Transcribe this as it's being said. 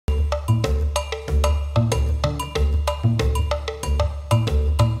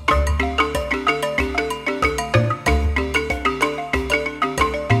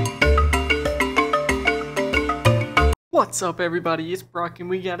What's up, everybody? It's Brock, and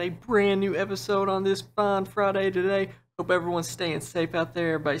we got a brand new episode on this fine Friday today. Hope everyone's staying safe out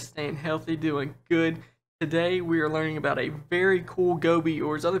there, everybody's staying healthy, doing good. Today we are learning about a very cool goby,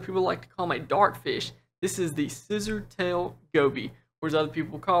 or as other people like to call them, a dartfish. This is the Scissortail goby, or as other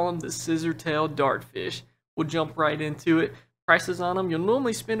people call them, the Scissortail dartfish. We'll jump right into it. Prices on them, you'll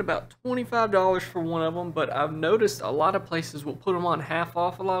normally spend about $25 for one of them, but I've noticed a lot of places will put them on half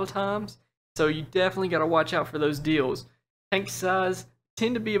off a lot of times. So you definitely got to watch out for those deals. Tank size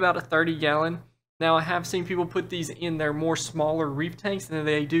tend to be about a 30-gallon. Now I have seen people put these in their more smaller reef tanks and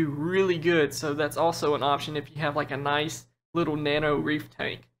they do really good. So that's also an option if you have like a nice little nano reef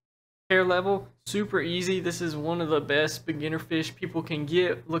tank. Care level, super easy. This is one of the best beginner fish people can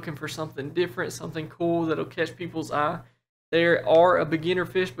get looking for something different, something cool that'll catch people's eye. They are a beginner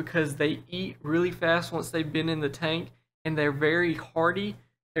fish because they eat really fast once they've been in the tank, and they're very hardy.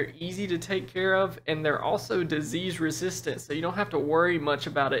 They're easy to take care of, and they're also disease resistant, so you don't have to worry much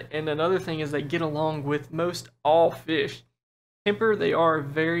about it. And another thing is they get along with most all fish. Temper, they are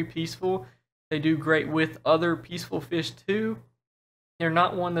very peaceful. They do great with other peaceful fish too. They're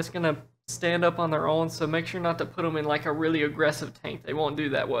not one that's going to stand up on their own, so make sure not to put them in like a really aggressive tank. They won't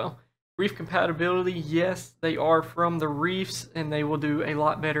do that well. Reef compatibility, yes, they are from the reefs, and they will do a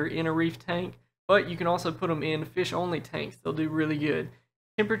lot better in a reef tank, but you can also put them in fish-only tanks. They'll do really good.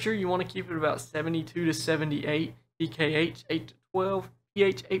 Temperature, you want to keep it about 72 to 78, DKH 8 to 12,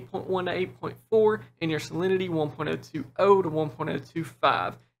 pH 8.1 to 8.4, and your salinity 1.020 to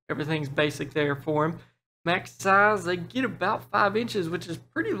 1.025. Everything's basic there for them. Max size, they get about 5 inches, which is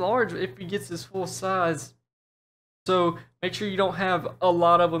pretty large if he gets his full size. So make sure you don't have a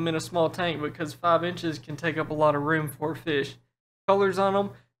lot of them in a small tank, because 5 inches can take up a lot of room for a fish. Colors on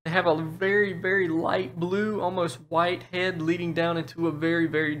them. They have a very, very light blue, almost white head leading down into a very,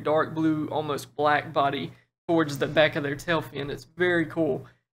 very dark blue, almost black body towards the back of their tail fin. It's very cool,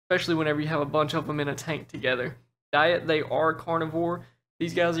 especially whenever you have a bunch of them in a tank together. Diet, they are carnivore.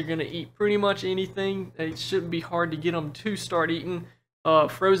 These guys are going to eat pretty much anything. It shouldn't be hard to get them to start eating.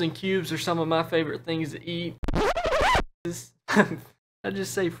 Frozen cubes are some of my favorite things to eat. I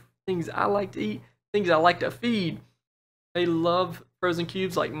just say things I like to eat, things I like to feed. They love frozen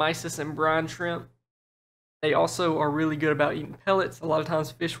cubes like mysis and brine shrimp. They also are really good about eating pellets. A lot of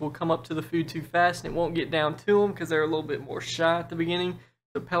times fish will come up to the food too fast and it won't get down to them because they're a little bit more shy at the beginning.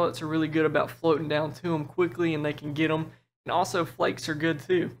 So pellets are really good about floating down to them quickly, and they can get them. And also flakes are good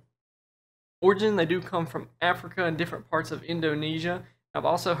too. Origin, they do come from Africa and different parts of Indonesia. I've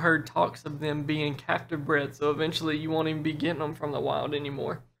also heard talks of them being captive bred, so eventually you won't even be getting them from the wild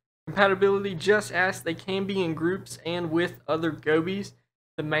anymore. Compatibility, just ask. They can be in groups and with other gobies.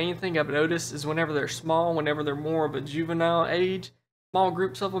 The main thing I've noticed is whenever they're small, whenever they're more of a juvenile age, small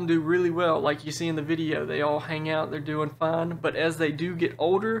groups of them do really well. Like you see in the video, they all hang out, they're doing fine. But as they do get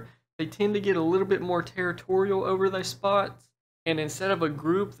older, they tend to get a little bit more territorial over their spots. And instead of a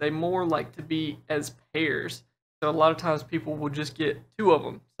group, they more like to be as pairs. So a lot of times people will just get 2 of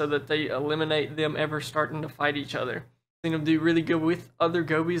them so that they eliminate them ever starting to fight each other. Seen them do really good with other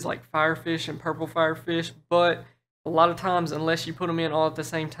gobies like firefish and purple firefish, but a lot of times, unless you put them in all at the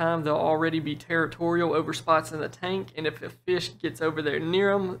same time, they'll already be territorial over spots in the tank, and if a fish gets over there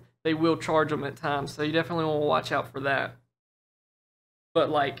near them, they will charge them at times, so you definitely want to watch out for that. But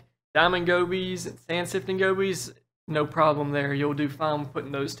like diamond gobies and sand sifting gobies, no problem there. You'll do fine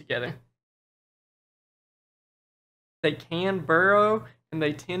putting those together. They can burrow, and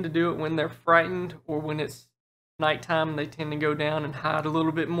they tend to do it when they're frightened or when it's nighttime. They tend to go down and hide a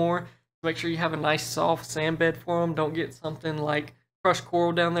little bit more. Make sure you have a nice soft sand bed for them. Don't get something like crushed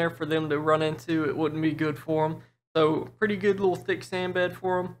coral down there for them to run into. It wouldn't be good for them. So pretty good little thick sand bed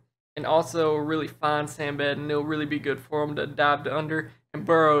for them, and also a really fine sand bed, and it'll really be good for them to dive under and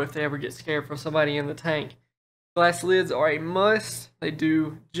burrow if they ever get scared from somebody in the tank. Glass lids are a must. They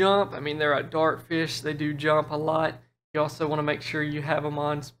do jump. I mean, they're a dartfish. They do jump a lot. You also want to make sure you have them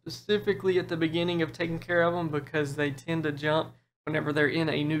on specifically at the beginning of taking care of them, because they tend to jump whenever they're in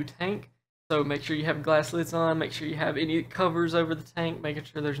a new tank. So make sure you have glass lids on. Make sure you have any covers over the tank, making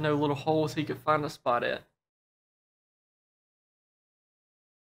sure there's no little holes so you can find a spot at.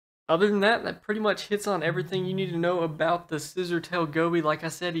 Other than that, that pretty much hits on everything you need to know about the Scissortail goby. Like I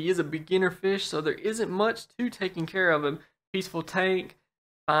said, he is a beginner fish, so there isn't much to taking care of him. Peaceful tank,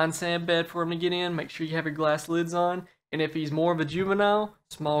 fine sand bed for him to get in. Make sure you have your glass lids on. And if he's more of a juvenile,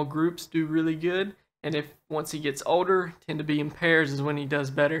 small groups do really good. And if once he gets older, tend to be in pairs is when he does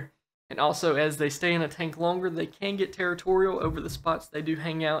better. And also, as they stay in a tank longer, they can get territorial over the spots they do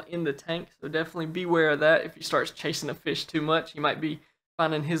hang out in the tank. So definitely beware of that. If he starts chasing a fish too much, he might be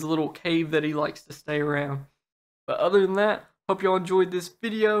finding his little cave that he likes to stay around. But other than that, hope y'all enjoyed this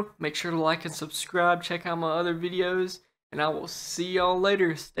video. Make sure to like and subscribe. Check out my other videos. And I will see y'all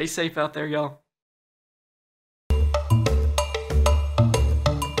later. Stay safe out there, y'all.